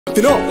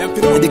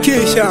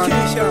education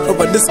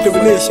over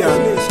discrimination.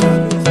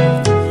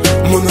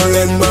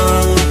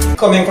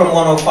 Coming from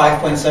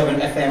 105.7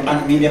 FM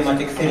and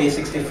Mediamatic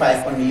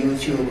 365 on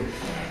YouTube.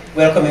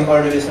 Welcoming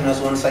all the listeners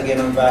once again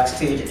on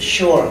Backstage.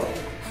 Sure,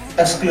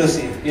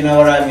 exclusive, you know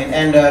what I mean.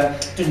 And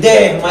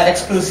today my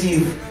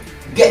exclusive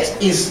guest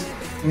is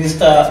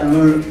Mr.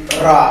 Lull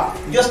Raa.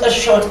 Just a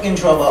short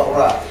intro about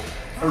Raa.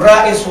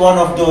 Raa is one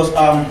of those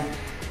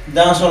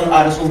dancehall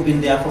artists who've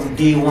been there from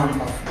day one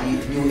of the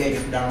new age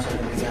of dancehall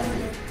in the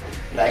Gambia.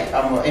 Like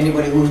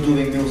anybody who's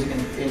doing music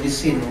in this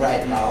scene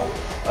right now,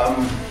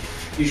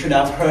 you should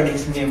have heard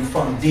his name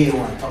from day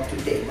one up to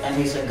date. And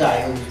he's a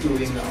guy who's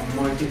doing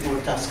multiple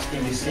tasks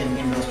in the same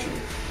industry.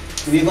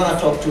 We're gonna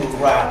talk to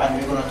Raa and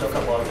we're gonna talk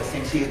about the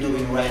things he's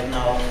doing right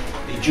now,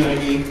 the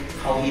journey,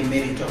 how he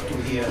made it up to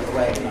here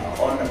right now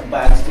on the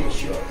Backstage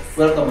show.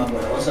 Welcome, my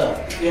brother. What's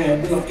up? Yeah,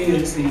 big up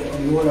EnC on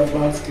the whole of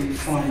Backstage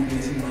fan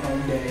base,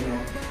 out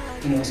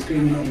there,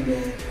 screaming on the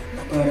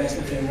Paradise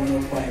FM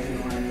 105,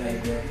 and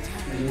like the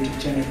YouTube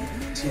channel.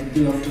 So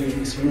big up to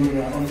Mr. Lull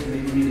Raa,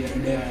 ultimate media,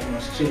 and there,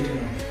 straight,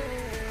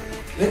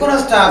 We're gonna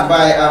start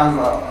by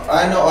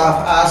I know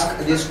I've asked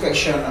this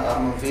question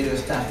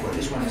various times, but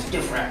this one is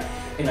different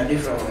in a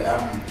different way.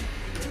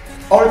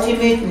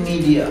 Ultimate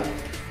media.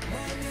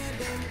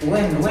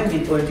 When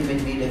did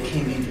Ultimate Media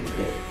came into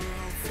play?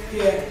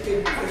 Yeah,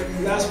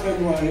 last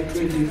February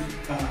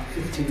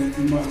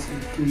 2015 marks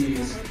 2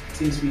 years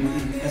since we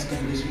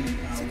established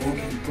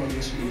working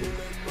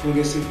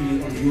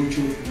progressively on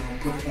YouTube,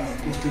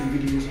 posting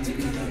videos on the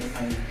internet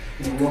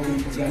and working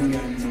for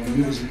Gambia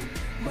music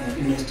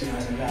industry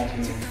as a large.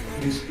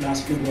 This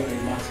last February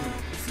marks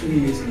 2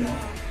 years in the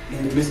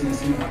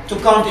business. To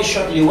count it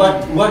shortly,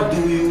 what do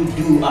you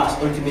do as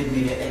Ultimate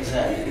Media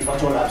exactly? If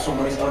at all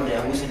somebody's out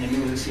there who's in the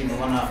music scene who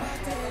wanna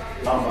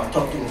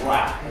talk to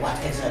Raa, what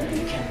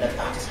exactly can that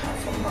artist have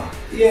from Raa?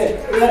 Yeah,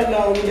 right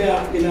now we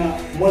are in a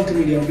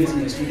multimedia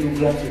business. We do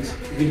graphics,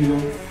 video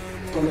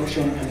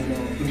production, and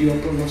video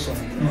production.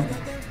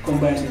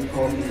 Combines it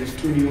all in the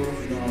studio.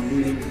 I'm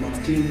doing it with my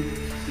team.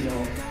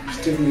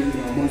 Strictly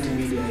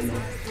multimedia.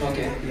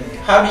 Okay.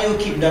 How do you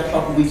keep that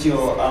up with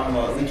your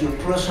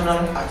personal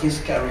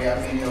artist career? I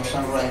mean, your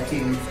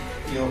songwriting,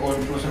 your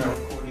own personal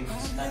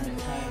recordings, and the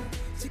time.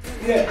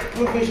 Yeah,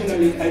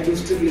 professionally I do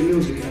strictly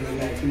music in my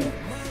life.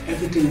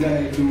 Everything that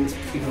I do,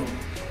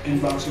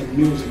 embarks on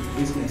music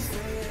business.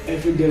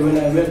 Every day when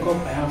I wake up,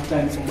 I have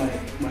time for my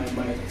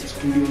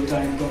studio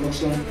time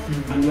production,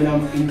 and when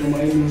I'm into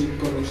my music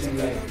production,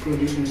 like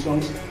producing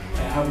songs,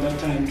 I have that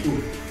time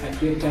too. I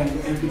create time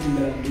for everything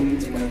that I'm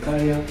doing in my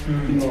career.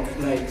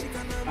 Like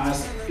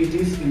as it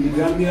is in the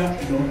Gambia,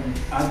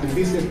 as the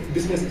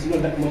business is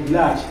not that much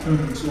large,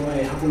 so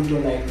I happen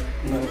to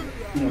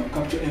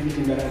capture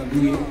everything that I'm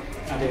doing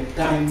at the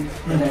time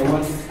that I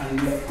want it, and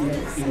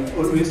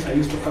always I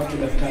used to capture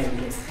that time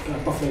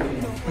perfectly.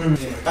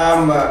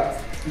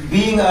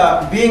 Being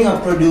a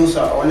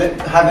producer or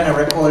having a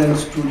recording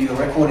studio,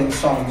 recording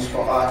songs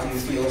for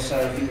artists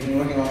yourself, you've been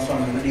working on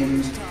some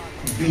rhythms,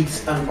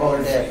 beats and all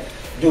that,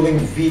 doing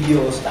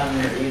videos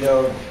and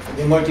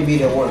the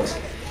multimedia works.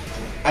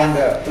 And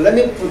let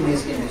me put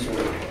this in this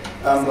way.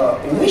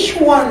 Which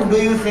one do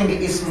you think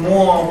is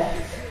more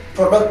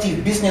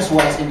productive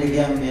business-wise in the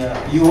Gambia?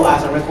 You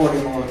as a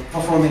recording or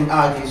performing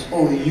artist,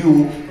 or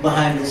you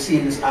behind the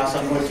scenes as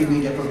a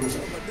multimedia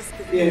producer?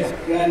 Yeah,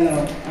 right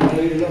now I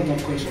really love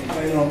that question.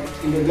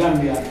 In the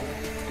Gambia,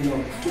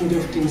 too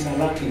many things are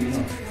lacking,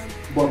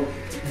 But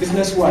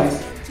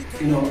business-wise,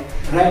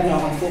 right now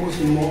I'm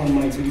focusing more on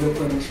my video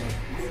production,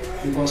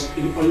 because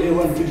only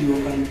one video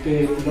can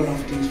pay a lot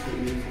of things for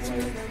me for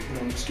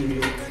my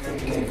studio,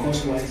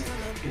 cost-wise.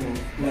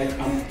 Like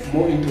I'm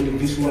more into the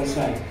visual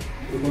side,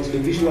 because the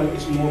visual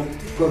is more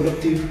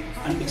productive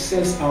and it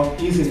sells out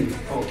easily.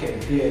 Okay.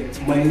 Yeah,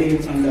 my name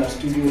and the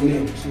studio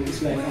name. So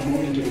it's like I'm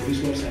more into the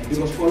visual side,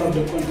 because all of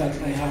the contacts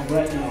I have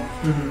right now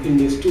in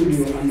the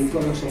studio and the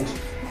productions,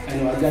 I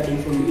got them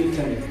from the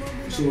internet.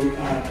 So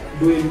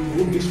doing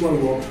good visual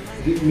work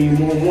gives me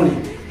more money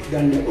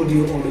than the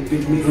audio or the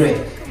beat music.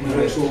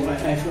 Great. So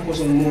I focus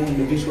more on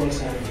the visual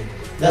side.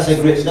 That's a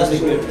great.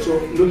 So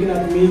looking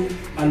at me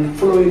and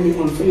following me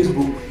on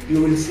Facebook,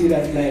 you will see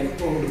that a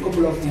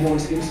couple of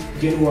months since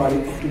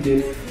January up to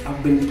date,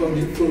 I've been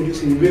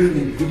producing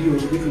weekly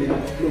videos. Weekly I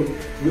upload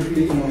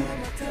weekly, on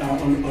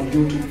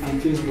YouTube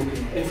and Facebook.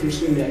 Every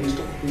Sunday I used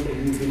to upload a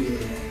new video.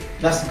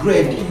 That's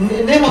great.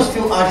 Name us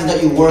few artists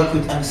that you work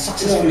with and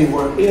successfully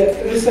work with.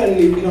 Yeah,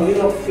 recently,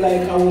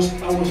 like I was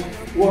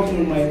working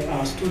on my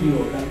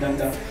studio,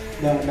 the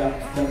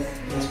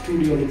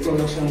studio, the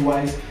production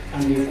wise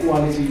and the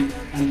quality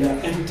and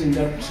everything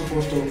that's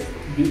supposed to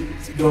be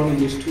done in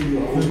the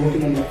studio. I was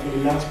working on that for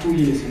the last 2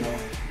 years,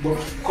 But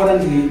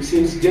currently,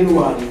 since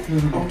January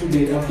up to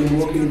date, I've been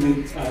working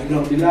with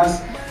the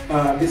last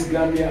this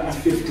Gambia at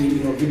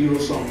 50 video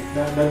song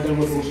that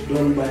was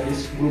done by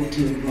this group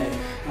team like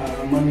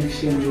Manik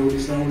Shenjo, the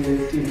sound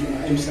team,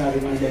 EnC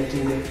and that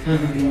team.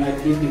 I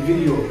did the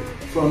video.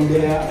 From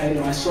there,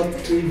 I shot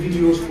 3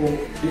 videos for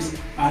this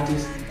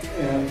artist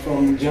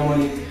from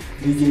Germany,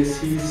 DJ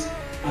C's,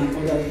 and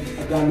other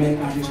Gambian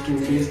artists too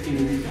based in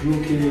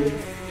UK,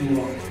 you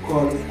know,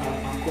 called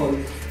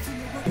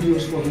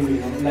videos for him,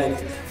 you know,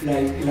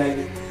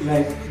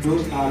 like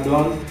those are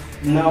done.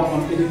 Now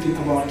I'm editing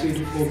about 3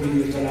 to 4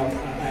 videos that I'm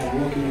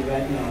working on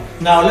right now.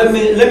 Now let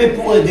me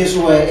put it this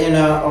way in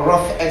a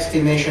rough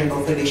estimation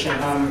or prediction.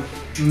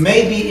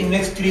 Maybe in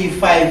next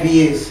 3-5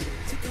 years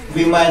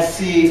we might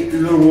see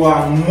Lull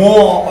Raa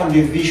more on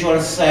the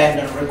visual side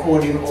than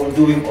recording or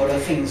doing other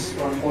things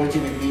on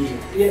Ultimate Media.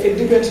 Yeah, it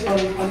depends on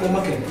the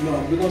market, you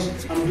know, because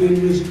I'm doing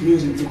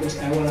music because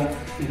I wanna,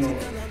 you know,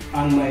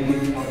 earn my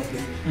living out of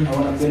it. I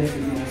wanna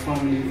benefit my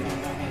family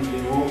and the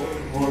whole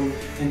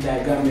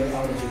entire Gambia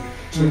out of it.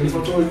 So if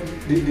at all the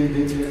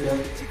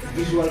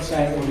visual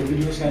side or the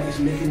video side is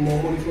making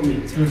more money for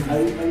me, I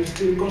will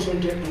still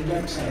concentrate on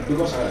that side,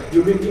 because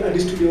you bring me at the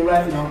studio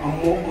right now, I'm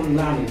more on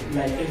learning.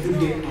 Like every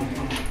day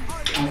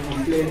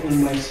I'm playing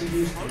on my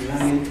CDs, I'm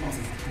learning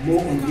more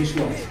on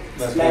visuals.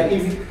 Like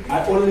if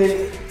I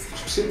only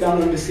sit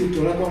down on the seat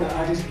to record the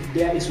artist, if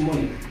there is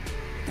money.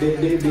 They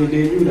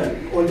knew that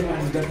all the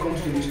artists that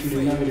comes to the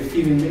studio nowadays,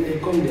 even when they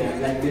come there,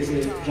 like they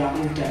say,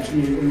 times,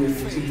 you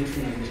always receive it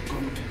from the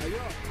computer.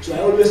 So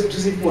I always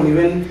receive money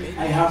when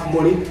I have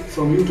money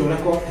from you to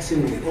record a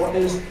single, or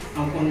else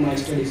I'm on my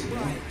studies. You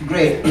know?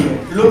 Great.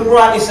 Lull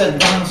Raa is a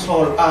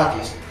dancehall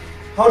artist.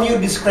 How do you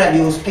describe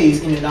your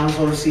space in the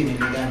dancehall scene in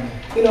Uganda?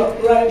 You know,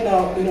 right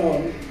now, you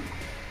know,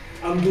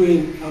 I'm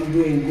doing good.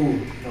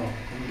 You know,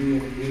 I'm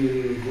doing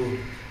really good.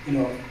 You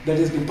know, that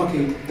is the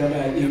package that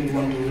I even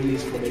want to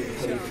release for the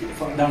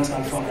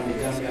dancehall fan and the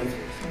Gambian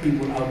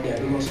people out there,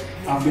 because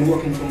I've been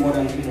working for more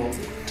than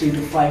 3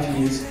 to 5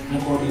 years,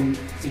 recording,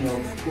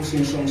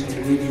 posting songs on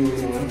the radio,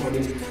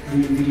 recording,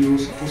 doing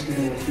videos, posting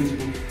them on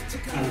Facebook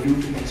and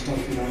YouTube and stuff,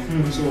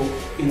 So,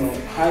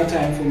 high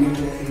time for me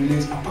to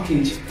release a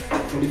package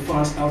for the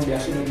fans out there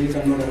so that they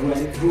can know that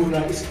Lull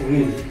Raa is for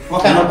real.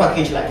 What kind of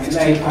package, like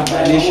mixtape,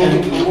 compilation,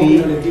 I'm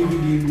working on a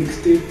DVD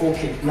mixtape,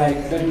 okay,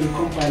 like that will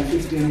compile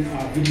 15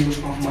 videos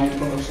of my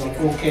production,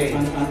 okay,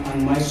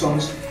 and my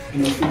songs,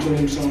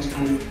 featuring songs,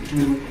 and it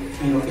will,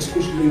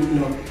 exclusively, it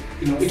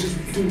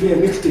will be a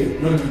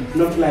mixtape,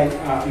 not like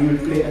you will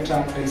play a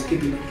track and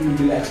skip it. It will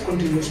be like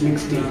continuous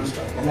mixtape,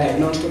 like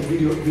non-stop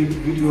visual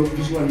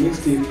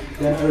mixtape.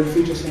 Then I will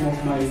feature some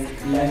of my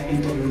live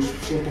interviews,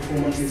 show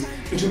performances.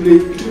 It will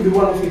be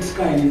one of its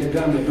kind in the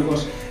Gambia,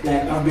 because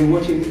like I've been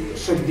watching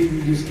such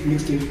DVDs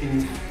mixtape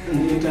on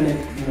the internet,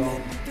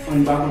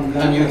 on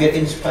Gambia. And you get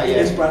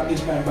inspired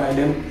by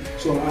them.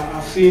 So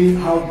I've seen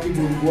how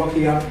people work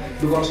here,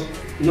 because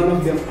none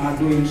of them are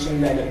doing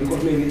something like that,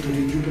 because maybe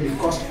due to the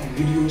cost of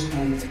videos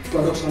and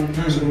production,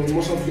 so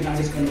most of the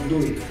artists cannot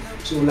do it.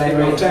 So like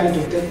I'm trying to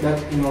take that,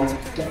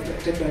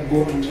 take that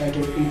goal and try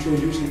to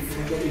introduce it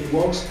so it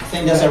works. I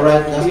think that's a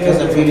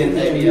brilliant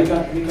idea.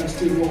 We can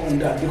still work on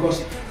that,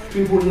 because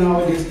people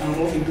nowadays are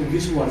more into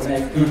visual.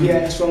 Like you hear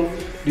a song,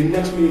 the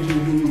next minute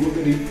you go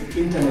to the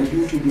internet,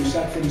 YouTube, you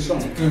search for the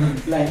song.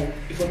 Like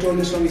if at all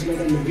the song is not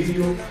on the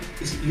video,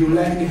 you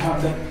likely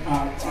have that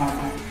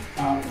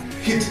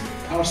hit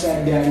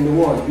outside there in the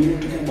world. We're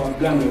not talking about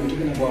Gambia, we're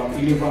talking about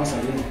universal,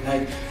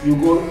 Like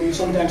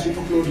sometimes you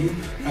upload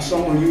a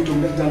song on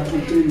YouTube, less than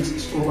 2-3 weeks,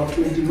 it's over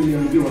 20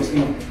 million viewers,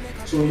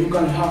 So you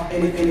can have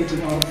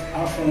anything out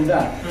from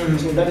that.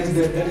 So that is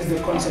the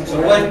concept.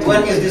 So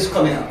when is this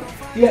coming out?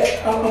 Yeah,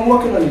 I'm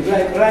working on it.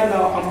 Like right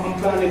now, I'm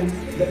planning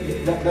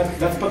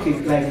that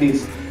package like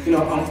this.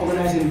 I'm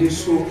organizing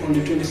this show on the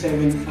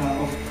 27th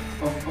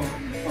of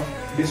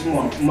this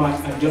month, March,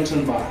 at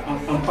Johnson Bar.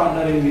 I'm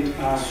partnering with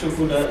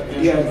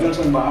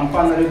Johnson Bar. I'm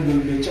partnering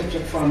with the Check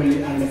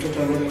family and the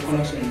Total Road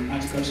Connection,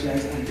 Article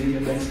Slides and DJ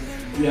Banks.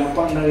 We are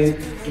partnering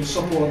to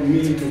support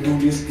me to do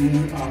this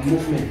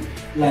movement.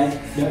 Like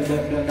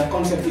the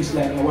concept is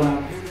like I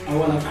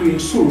wanna create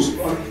shows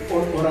all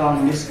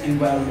around this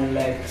environment,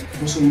 like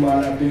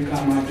Busumbala,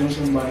 Bilkama,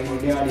 Johnson Bar.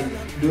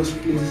 Those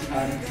places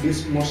are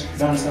this most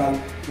dancehall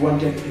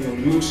wanted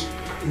youths.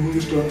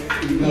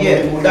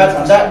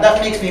 That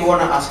makes me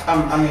want to ask.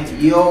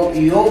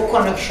 Your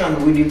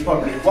connection with the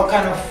public. What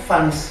kind of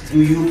fans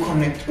do you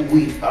connect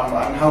with,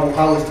 and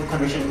how is the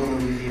connection going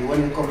with you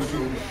when it comes to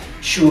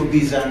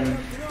showbiz and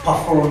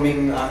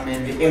performing,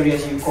 and the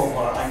areas you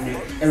cover and the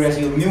areas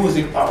your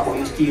music are, where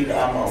you still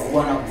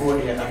want to go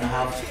there and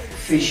have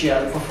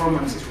facial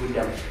performances with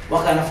them?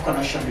 What kind of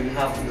connection do you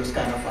have with those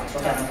kind of fans?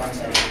 What kind of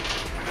fans are you?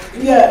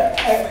 Yeah,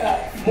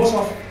 most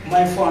of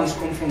my fans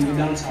come from the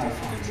dancehall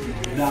fans, the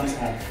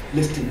dancehall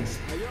listeners.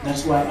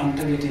 That's why I'm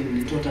targeting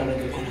the Total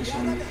Reggae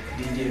Connection,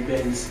 DJ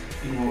Benz,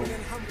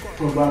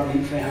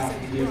 probably if I have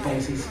DJ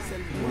Prices,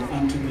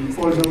 and to be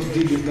all those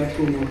DJs that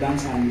promote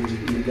dancehall music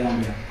in the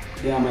Gambia.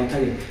 They are my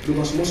target,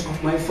 because most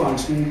of my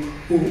fans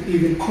who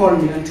even call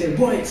me and tell,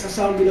 boy, it's a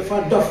sound with a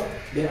fat duff,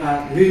 they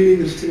are really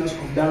listeners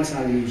of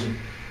dancehall music.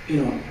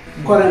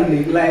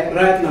 Currently, like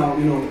right now,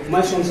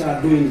 my songs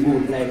are doing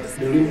good. Like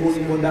the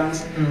Limbo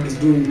dance is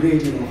doing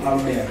great,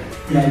 out there.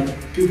 Like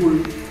people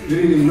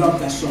really love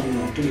that song,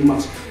 to the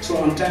max. So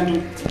I'm trying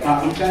to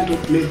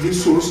make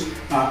these shows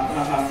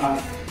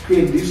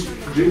create this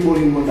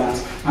Dream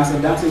dance as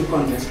a dancing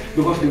contest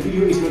because the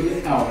video is not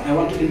yet out. I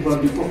want to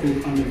involve the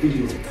public on the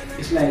video.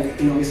 It's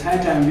like, you know, it's high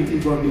time we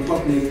involve the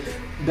public,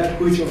 that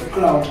which of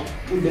crowd,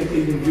 put them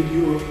in the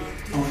video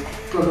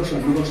of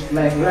production, because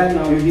like right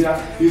now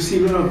you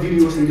see a lot of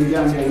videos in the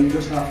Gambia, you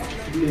just have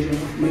a population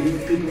of maybe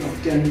people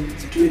of 10,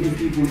 20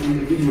 people in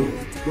the video.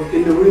 But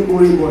in the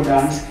rainbow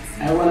dance,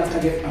 I want to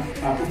target a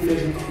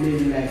population of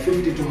maybe like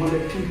 50 to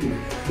 100 people,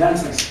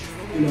 dancers.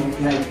 You know,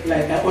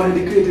 like I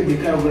already created the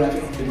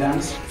choreography of the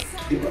dance.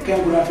 The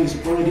choreography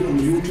is already on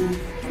YouTube.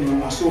 You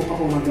know, I saw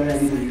performance that I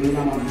did in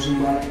Birmingham and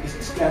Busumbara.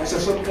 It's a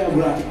short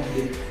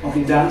choreography of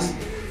the dance.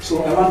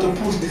 So I want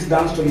to push this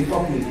dance to the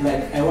public.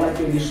 Like I want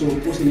to create this show,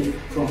 pushing it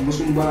from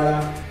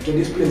Busumbara to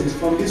these places.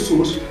 From these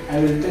shows, I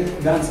will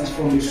take dancers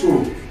from the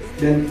show,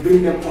 then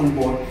bring them on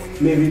board.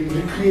 Maybe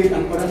recreate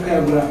another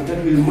choreography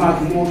that will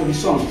mark more to the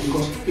song,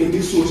 because in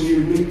these shows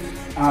you will meet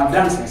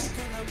dancers.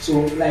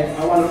 So like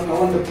I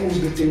want to push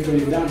the thing to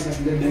the dancers,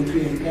 let them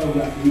create a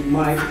choreography with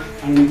mine,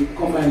 and we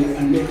combine it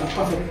and make a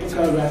perfect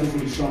choreography for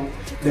the song.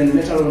 Then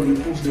later on we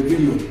push the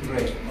video.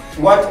 Great.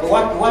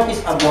 What is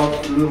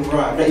about Lull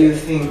Raa that you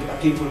think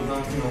people don't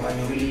know and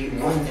you really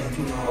want them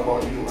to know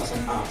about you as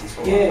an artist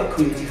or a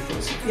creative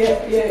person?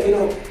 Yeah, you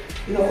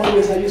know,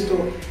 always I used to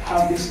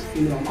have this,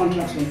 you know,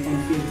 contracts on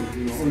Facebook,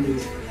 you know,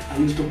 always I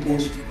used to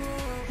post,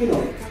 you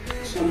know,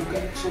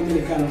 so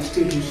many kind of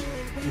status,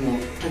 you know,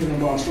 talking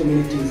about so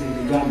many things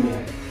in the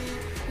Gambia.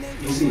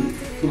 You see,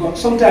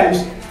 because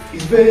sometimes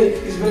it's very,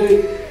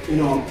 you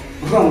know,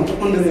 wrong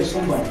to underrate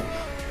somebody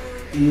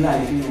in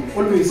life. You know,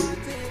 always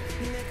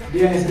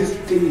there is this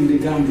thing in the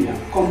Gambia.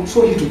 Come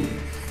so YouTube,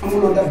 I'm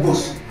gonna that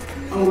boss,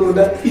 I'm gonna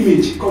that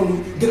image.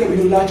 Come, get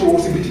a large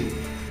possibility.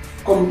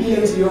 Come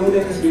EnC, you're gonna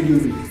make radio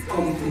be.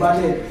 Come, but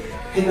hey,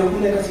 I'm gonna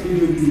make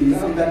video be.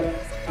 Now that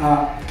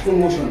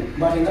promotion,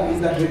 but in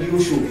that radio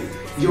show,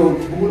 yo,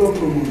 bulo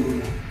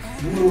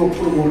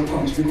promote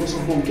comes because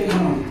of one can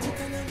happen.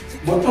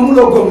 But I'm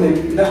not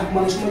going that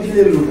man suma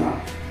jile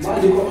luka,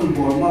 man they go on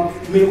board, man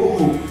make a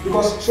hope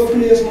because so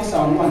players must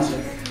have one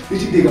side.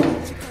 Which they go,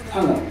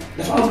 hanga.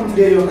 The family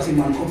there you can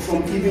man come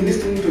from even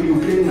listening to you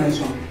playing my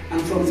song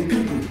and from the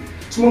people.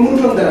 So I'm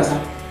not there, sir.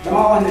 The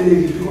man want the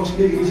lady because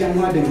lady is young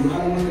man.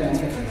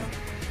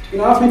 You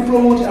know, I've been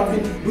promoting, I've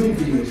been doing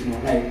videos now.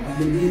 Like I've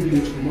been doing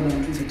videos for more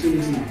than 2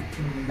 years now.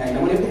 Like I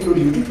want to upload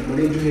YouTube, but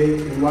they do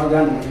a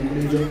wagon, but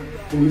they do.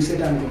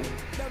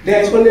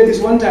 There is only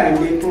this one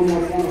time they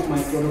promoted one of my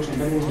productions,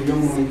 that was the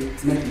Young Money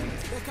Method.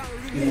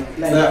 Yeah,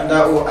 like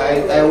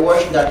I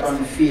watched that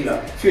on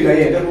Fila. Fila,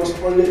 yeah, that was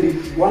only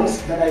the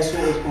ones that I saw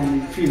it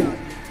on Fila.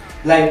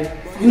 Like,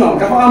 you know,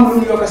 I'm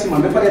doing your customer,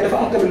 but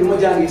I'm telling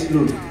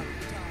you,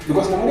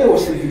 because now they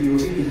watch the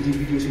videos,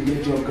 you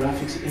get your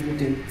graphics,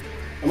 everything.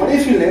 And when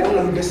they feel like I'm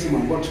not the best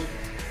man, but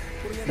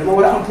the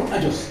more I'm to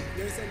adjust.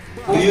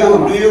 Do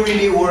you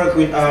really work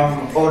with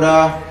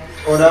other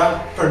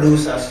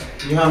producers?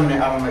 You have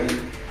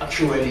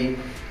actually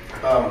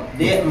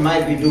they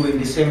might be doing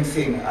the same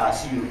thing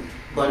as you,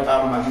 but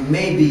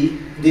maybe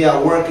their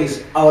work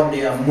is out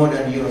there more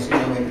than yours in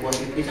a way,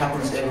 because it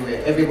happens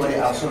everywhere. Everybody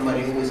has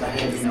somebody who is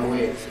ahead in a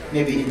way.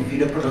 Maybe in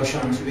video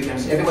productions, we can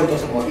see everybody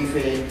talks about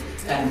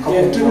Ife and couple.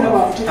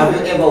 Have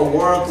you ever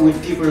worked with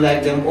people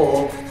like them,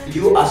 or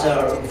you as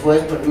a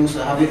voice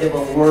producer, have you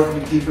ever worked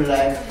with people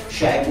like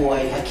Shy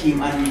Boy,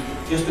 Hakim, and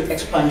just to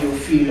expand your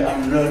field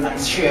and learn and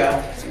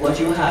share what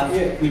you have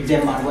with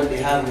them and what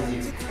they have with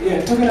you?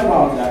 Yeah, talking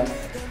about that,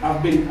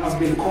 I've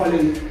been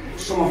calling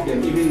some of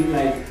them, even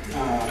like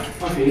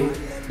Puffy.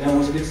 There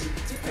was this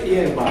a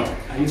year back.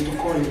 I used to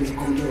call him to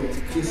come to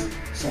his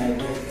side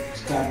to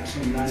start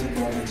some learning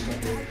about and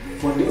stuff.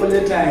 But the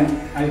only time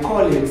I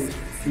call him,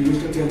 he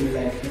used to tell me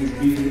like he's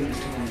busy and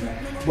stuff like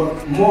that.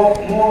 But more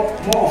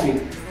of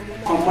it.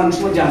 Come on,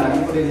 small journal.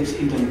 I'm going to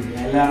internet.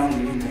 I learn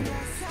on the internet.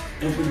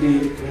 Every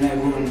day when I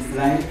go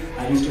online,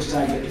 I used to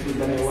start the effect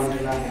that I want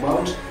to learn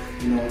about.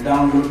 You know,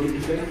 download the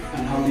effect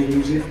and how they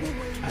use it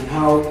and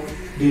how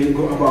they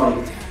go about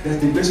it. That's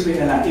the best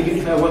way I learn. Even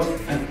if I watch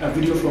a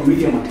video from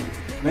Mediamatic,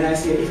 when I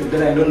see an effect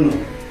that I don't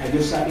know, I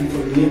just search for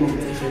the name of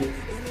the effect.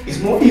 It's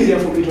more easier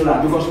for me to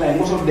learn because like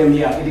most of them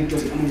here are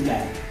editors in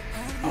time.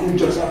 I'm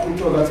just a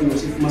photography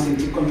or machine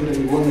to computer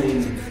in one day.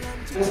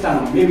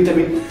 Understand? Maybe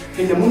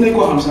in the morning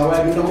go home, so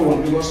I don't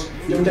know because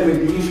you tell me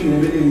you feel a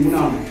bit in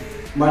Munam,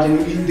 but you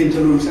eat the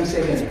challenge and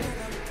second.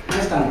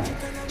 Understand?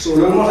 So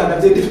long more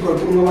that very difficult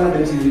to know what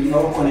them in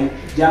our connect.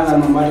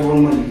 Jangan membari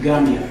one money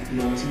Gambia, you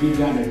know, it's a big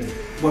Gambia.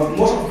 But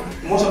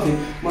most of it,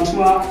 once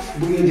more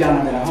bringing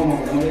Jana there, how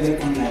much they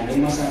online, they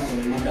must have to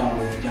not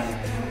download Jana.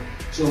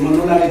 So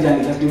Manola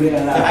Jana, that's the way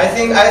I learn. I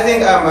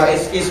think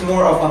it's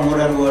more of a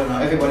modern world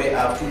now. Everybody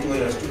have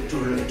tutorials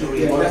to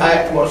read.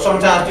 But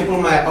sometimes people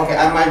might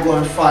I might go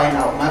and find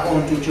out my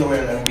own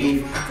tutorial and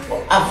read.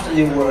 But after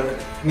the work,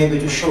 maybe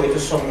to show it to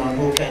someone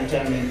who can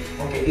tell me,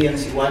 okay,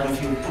 EnC, why don't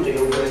you put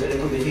your voice a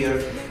little bit here?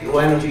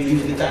 Why don't you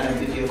use the kind of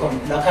video?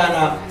 That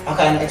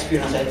kind of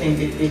experience, I think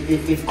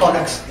it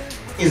connects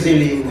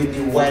easily with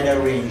the wider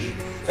range.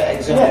 For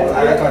example,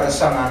 I record a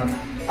song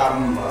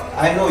and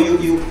I know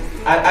you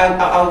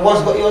I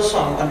once got your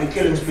song on the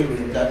Killing Spree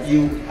rhythm that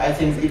I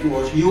think it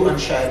was you and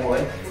Shy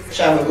Boy.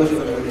 Shy Boy got you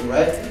on the rhythm,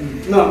 right?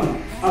 No,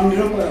 I'm the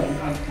rapper.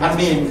 I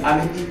mean,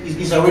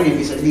 it's a rhythm,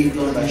 it's a lead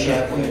done by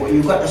Shy Boy. But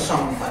you got the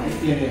song on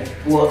it. Yeah.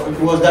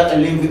 Was that a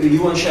link with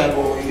you and Shy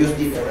Boy, or you just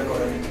did the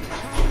record on it?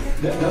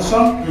 The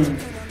song?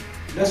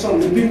 That song,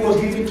 the beat was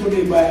given to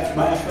me by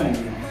a friend.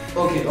 You know.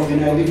 Okay.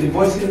 Then I did the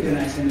voicing, then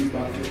I sent it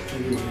back to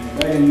you.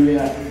 By then you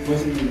were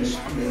voicing in the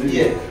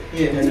radio.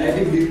 Yeah. Then I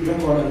did the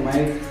record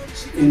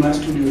in my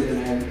studio,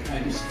 then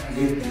I just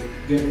gave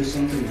the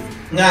song to you.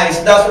 Nice.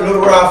 That's Lull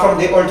Raa from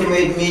the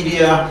Ultimate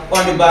Media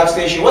on the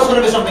backstage. What's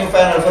going to be something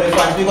final for the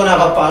fans? We're going to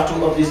have a part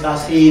 2 of this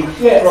as he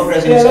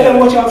progresses. Yeah, let them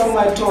watch out for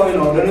my tour, you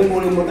know, the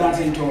Rainbow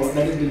Dancing Tour.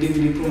 That is the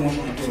DVD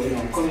promotional tour, you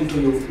know, coming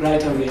to you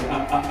right away.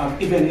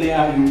 I've even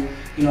near you,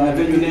 you know, a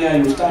venue near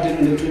you, starting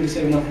on the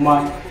 27th of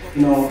March.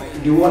 You know,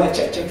 the Wanna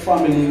Check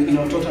family, you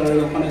know, total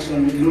radio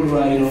connection with Lull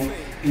Raa,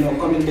 you know,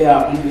 coming there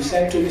on the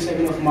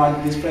 27th of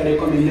March, this Friday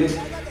coming next.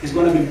 It's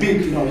going to be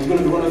big, you know, it's going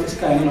to be one of its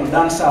kind, you know,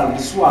 dancehall,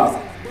 the swag,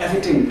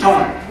 everything,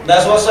 turn.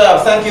 That's what's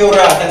up. Thank you,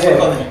 Raa. Thanks for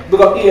coming.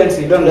 Big up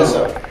EnC, don't know. Yes,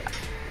 sir.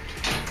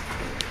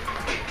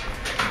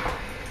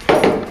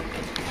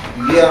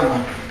 Yeah,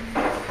 man.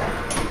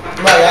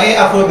 But I ain't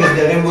appropriate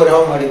the rainbow, the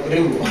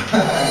rainbow.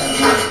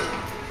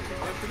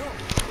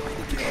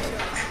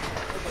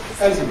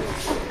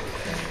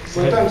 So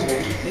thanks,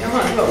 man. Yeah,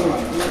 man.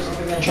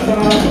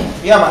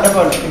 Yeah, man.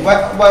 Definitely.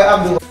 Why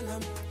Abdul?